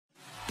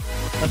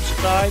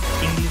Subscribe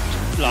English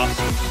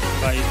classes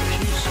by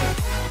Bashir.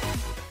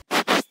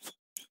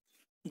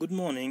 Good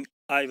morning.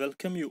 I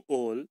welcome you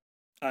all.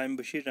 I am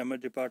Bashir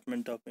Ahmed,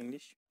 Department of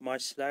English. My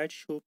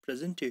slideshow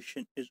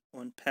presentation is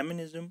on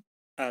feminism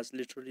as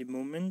literary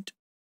movement,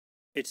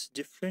 its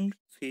different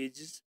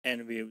phases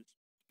and waves.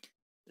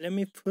 Let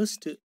me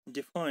first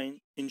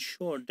define in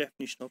short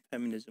definition of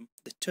feminism.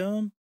 The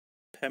term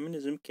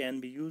feminism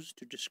can be used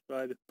to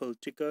describe a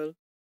political,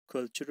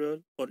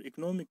 cultural, or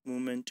economic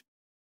movement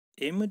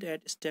aimed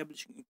at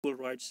establishing equal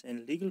rights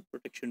and legal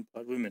protection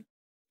for women.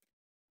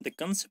 The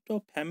concept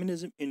of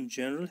feminism in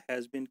general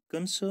has been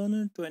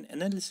concerned to an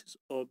analysis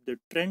of the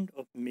trend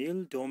of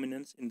male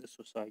dominance in the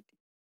society,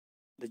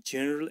 the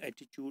general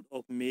attitude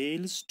of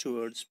males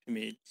towards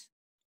females,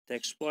 the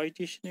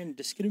exploitation and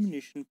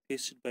discrimination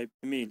faced by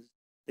females,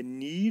 the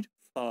need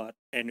for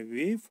and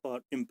way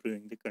for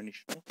improving the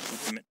condition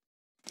of women.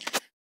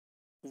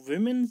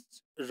 Women's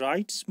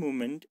rights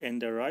movement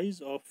and the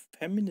rise of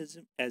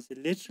feminism as a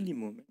literary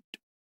movement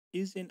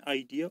is an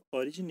idea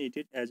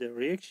originated as a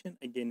reaction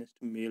against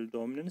male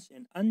dominance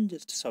and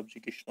unjust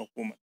subjugation of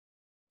women.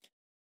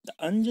 The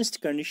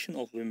unjust condition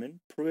of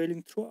women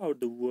prevailing throughout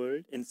the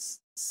world and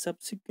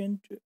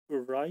subsequent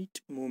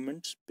right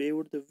movements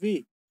paved the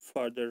way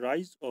for the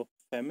rise of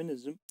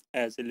feminism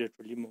as a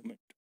literary movement.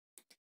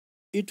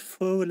 It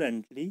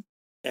fervently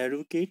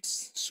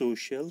advocates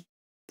social,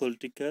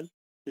 political,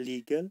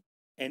 legal,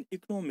 and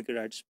economic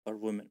rights for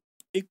women,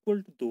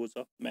 equal to those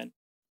of men.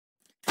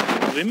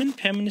 Women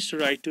feminist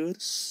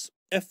writers'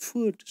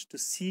 efforts to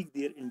seek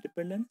their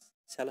independence,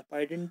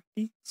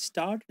 self-identity,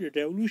 started a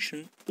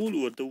revolution all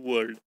over the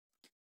world.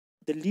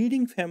 The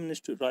leading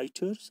feminist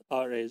writers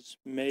are as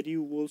Mary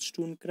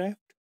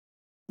Wollstonecraft,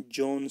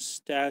 John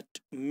Stuart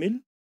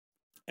Mill,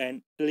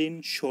 and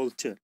Ellen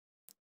Scholter.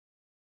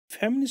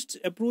 Feminist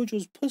approach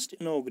was first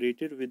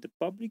inaugurated with the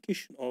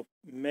publication of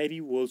Mary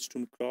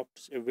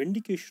Wollstonecraft's A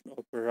Vindication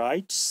of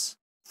Rights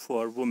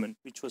for Women,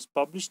 which was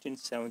published in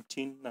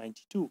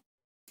 1792,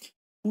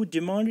 who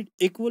demanded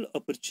equal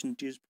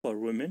opportunities for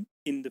women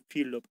in the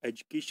field of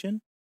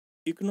education,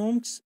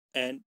 economics,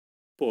 and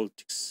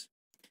politics.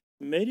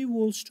 Mary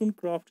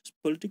Wollstonecraft's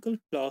political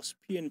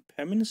philosophy and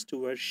feminism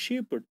were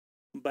shaped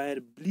by her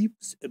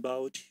beliefs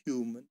about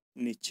human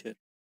nature.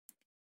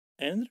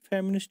 Another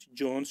feminist,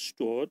 John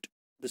Stuart,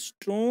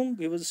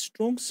 he was a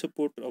strong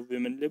supporter of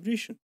women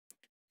liberation,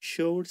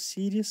 showed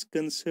serious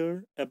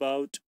concern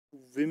about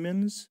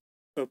women's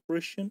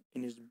oppression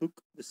in his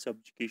book The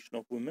Subjugation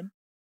of Women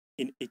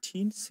in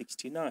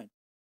 1869.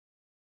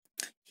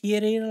 He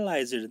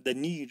realized the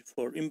need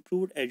for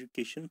improved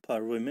education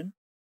for women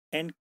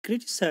and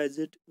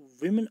criticized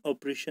women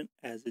oppression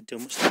as a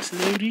domestic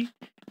slavery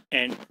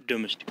and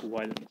domestic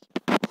violence.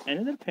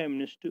 Another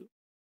feminist,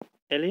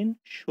 Ellen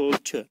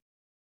Scholter.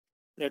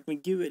 Let me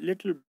give a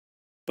little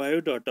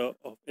biodata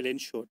of Ellen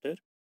Scholter.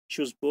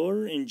 She was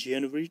born in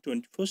January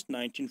 21st,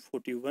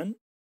 1941,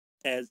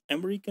 as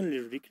American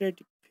literary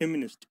critic,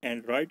 feminist,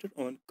 and writer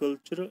on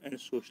cultural and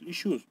social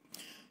issues.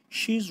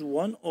 She is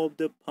one of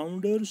the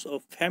founders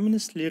of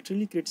feminist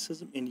literary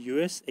criticism in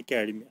US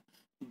academia,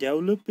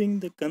 developing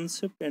the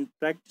concept and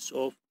practice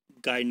of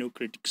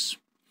gynocritics.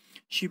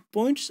 She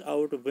points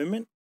out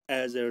women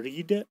as a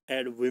reader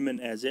and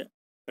women as a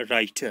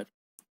writer.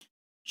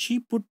 She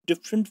put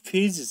different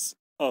phases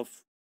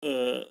of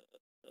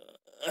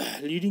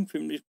leading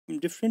feminism,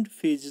 different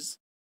phases.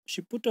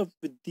 She put up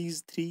with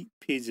these three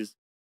phases.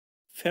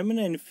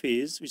 Feminine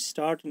phase, which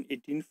started in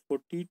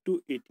 1840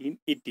 to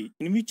 1880,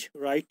 in which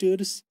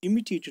writers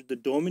imitated the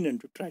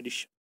dominant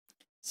tradition.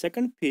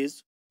 Second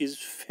phase is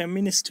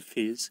feminist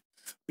phase,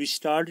 which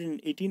started in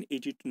 1880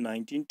 to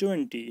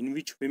 1920, in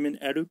which women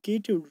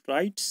advocated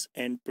rights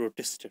and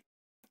protested.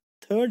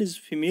 Third is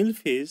female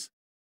phase,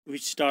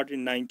 which started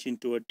in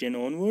 1910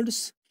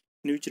 onwards,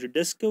 in which the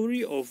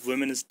discovery of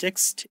women's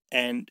text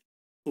and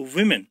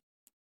women.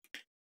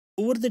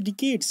 Over the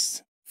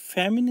decades,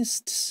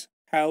 feminists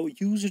have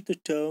used the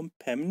term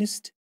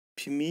feminist,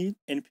 female,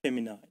 and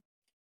feminine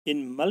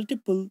in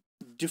multiple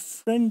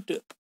different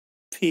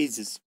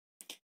phases.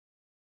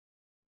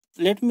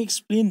 Let me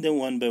explain them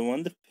one by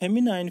one. The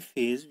feminine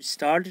phase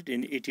started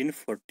in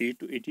 1840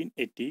 to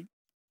 1880.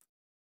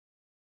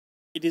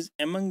 It is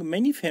among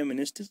many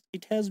feminists,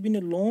 it has been a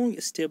long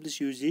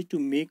established usage to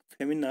make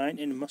feminine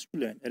and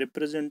masculine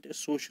represent a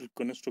social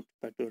construct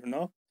pattern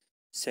of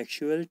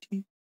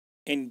sexuality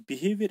and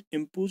behavior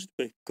imposed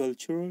by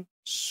cultural,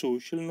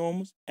 social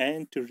norms,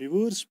 and to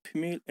reverse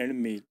female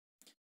and male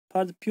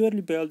for the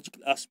purely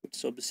biological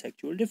aspects of the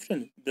sexual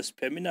difference. Thus,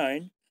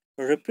 feminine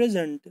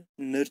represent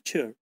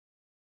nurture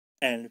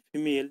and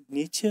female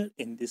nature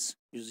in this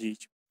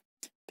usage.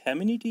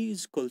 Femininity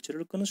is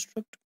cultural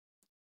construct.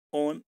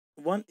 One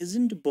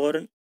isn't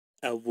born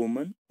a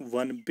woman,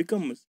 one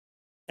becomes,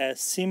 as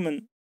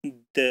Simon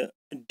de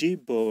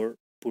Beauvoir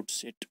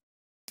puts it.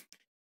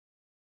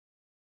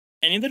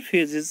 Another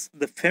phase is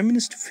the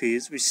feminist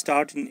phase, which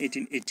started in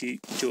 1880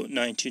 to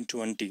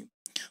 1920.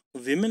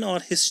 Women are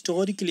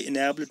historically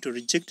enabled to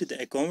reject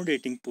the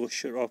accommodating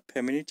posture of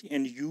femininity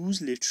and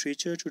use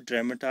literature to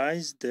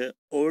dramatize the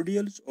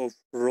ordeals of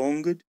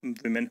wronged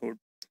womanhood.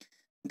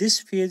 This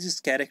phase is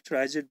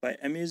characterized by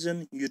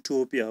Amazon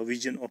utopia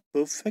vision of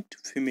perfect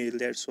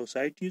female-led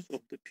societies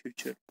of the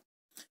future.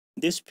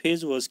 This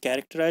phase was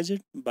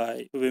characterized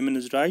by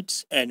women's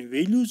rights and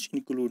values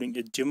including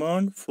a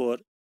demand for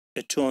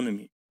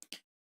autonomy.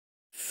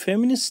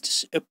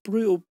 Feminists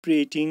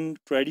appropriating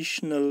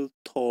traditional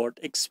thought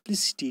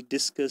explicitly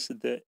discuss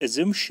the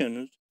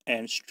assumptions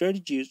and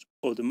strategies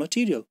of the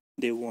material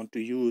they want to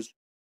use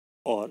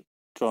or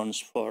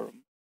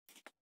transform.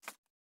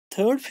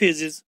 Third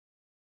phase is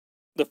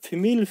the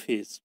female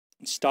phase,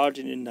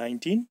 started in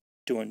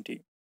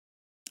 1920.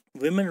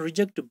 Women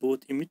reject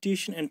both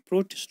imitation and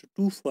protest,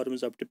 two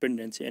forms of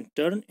dependency, and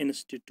turn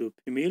instead to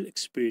female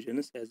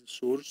experience as a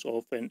source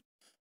of an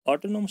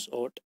autonomous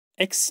art,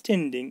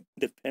 extending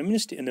the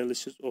feminist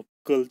analysis of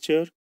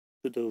culture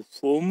to the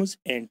forms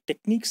and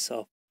techniques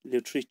of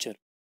literature.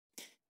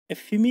 A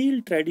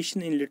female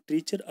tradition in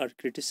literature or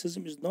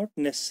criticism is not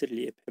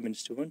necessarily a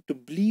feminist one. To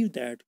believe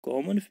that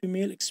common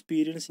female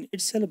experience in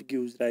itself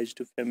gives rise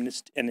to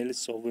feminist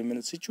analysis of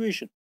women's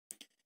situation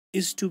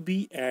is to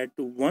be at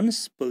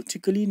once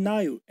politically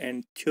naive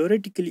and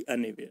theoretically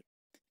unaware.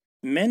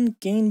 Men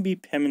can be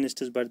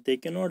feminists, but they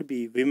cannot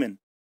be women,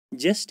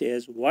 just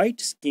as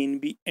whites can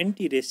be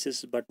anti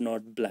racist but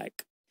not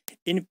black.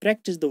 In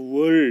practice, the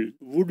world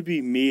would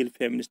be male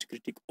feminist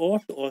critic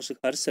ought to ask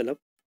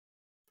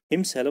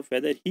himself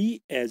whether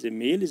he, as a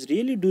male, is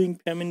really doing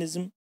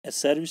feminism a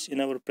service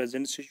in our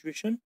present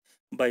situation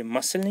by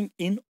muscling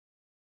in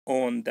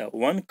on the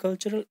one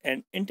cultural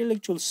and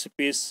intellectual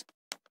space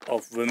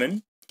of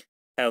women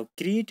have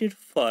created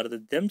for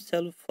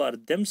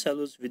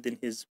themselves within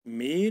his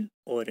male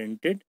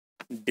oriented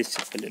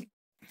discipline.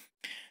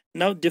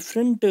 Now,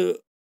 different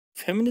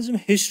feminism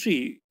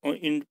history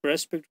in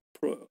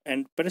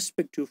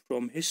perspective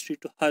from history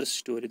to her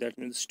story, that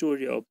means the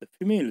story of the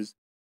females.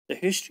 The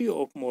history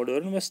of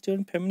modern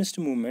Western feminist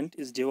movement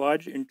is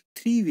divided into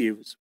three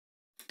waves.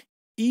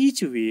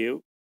 Each wave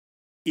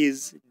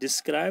is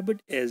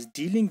described as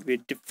dealing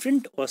with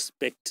different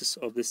aspects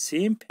of the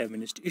same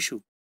feminist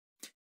issue.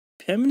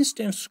 Feminists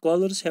and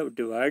scholars have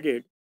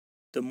divided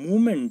the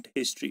movement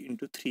history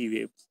into three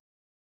waves.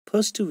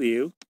 First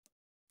wave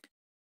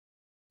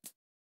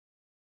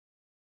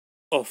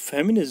of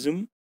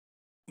feminism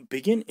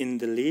began in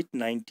the late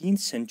 19th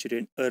century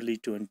and early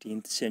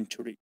 20th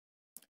century,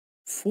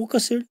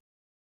 focused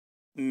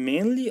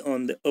mainly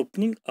on the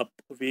opening up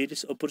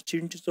various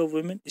opportunities of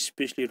women,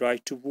 especially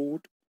right to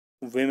vote,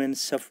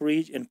 women's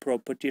suffrage and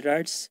property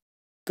rights.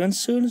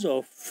 Concerns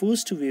of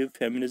first wave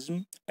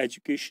feminism,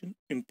 education,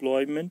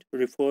 employment,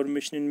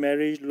 reformation in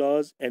marriage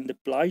laws, and the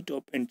plight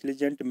of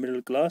intelligent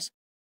middle class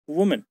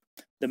women.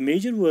 The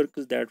major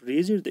works that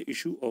raised the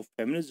issue of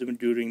feminism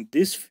during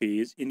this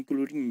phase,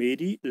 including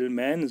Mary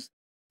Illman's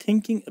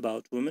Thinking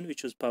About Women,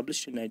 which was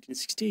published in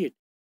 1968.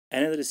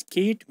 Another is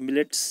Kate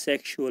Millett's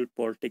Sexual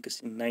Politics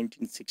in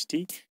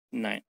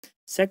 1969.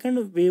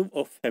 Second wave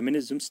of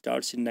feminism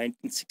starts in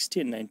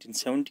 1960 and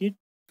 1970.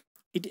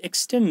 It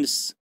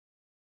extends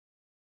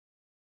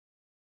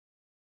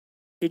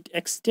it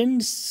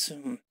extends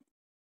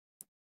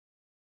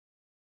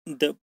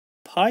the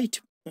fight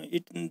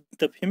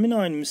the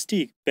feminine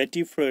mystique.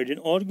 Betty Friedan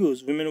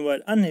argues women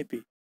were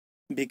unhappy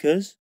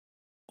because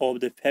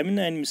of the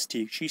feminine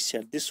mystique. She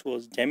said this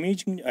was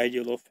damaging the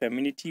ideal of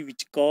femininity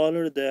which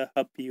called the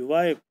happy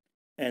wife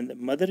and the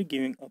mother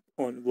giving up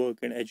on work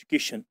and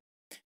education.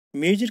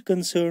 Major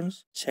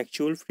concerns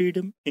sexual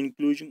freedom,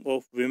 inclusion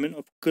of women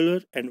of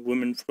color and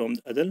women from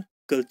the other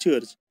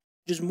cultures.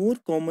 It is more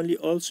commonly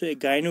also a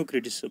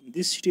gynocriticism.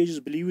 This stage is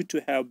believed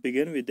to have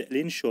begun with the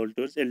Ellen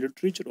Sholters, a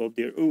literature of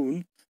their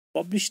own,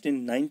 published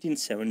in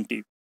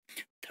 1970.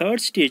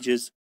 Third stage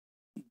is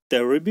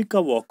the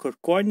Rebecca Walker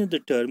coined the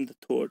term the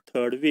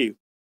third wave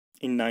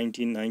in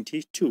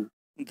 1992.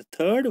 The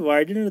third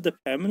widened the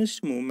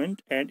feminist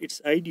movement and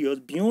its ideas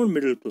beyond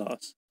middle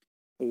class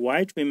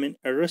white women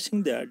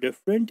addressing the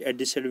different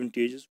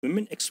disadvantages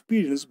women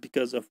experience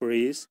because of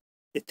race,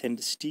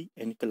 ethnicity,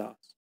 and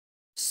class.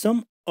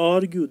 Some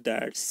argue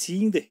that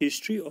seeing the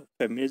history of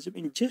feminism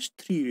in just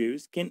three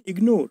waves can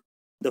ignore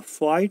the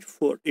fight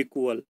for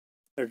equal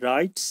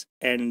rights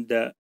and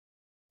the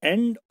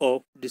end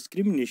of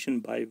discrimination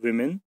by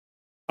women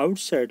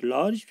outside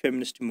large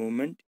feminist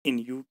movement in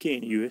UK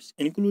and US,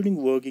 including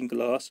working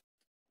class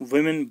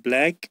women,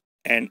 black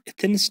and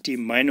ethnicity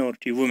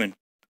minority women.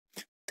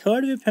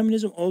 Third wave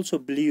feminism also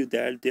believes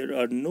that there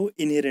are no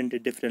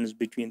inherent difference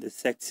between the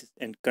sexes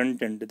and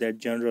content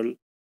that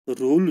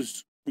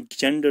rules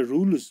gender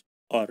rules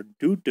are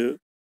due to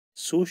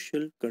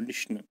social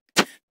conditioning.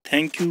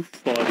 Thank you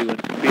for your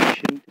patience.